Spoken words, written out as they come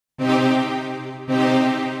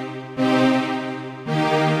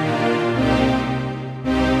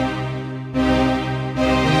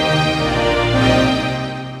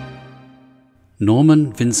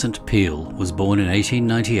Norman Vincent Peale was born in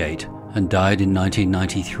 1898 and died in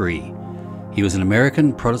 1993. He was an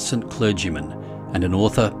American Protestant clergyman and an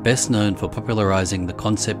author best known for popularizing the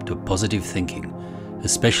concept of positive thinking,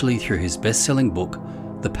 especially through his best-selling book,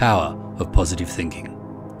 The Power of Positive Thinking.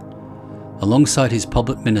 Alongside his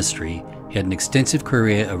public ministry, he had an extensive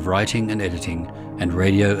career of writing and editing and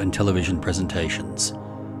radio and television presentations.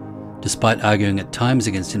 Despite arguing at times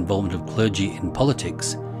against involvement of clergy in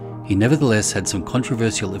politics, he nevertheless had some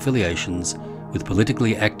controversial affiliations with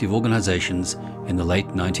politically active organizations in the late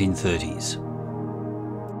 1930s.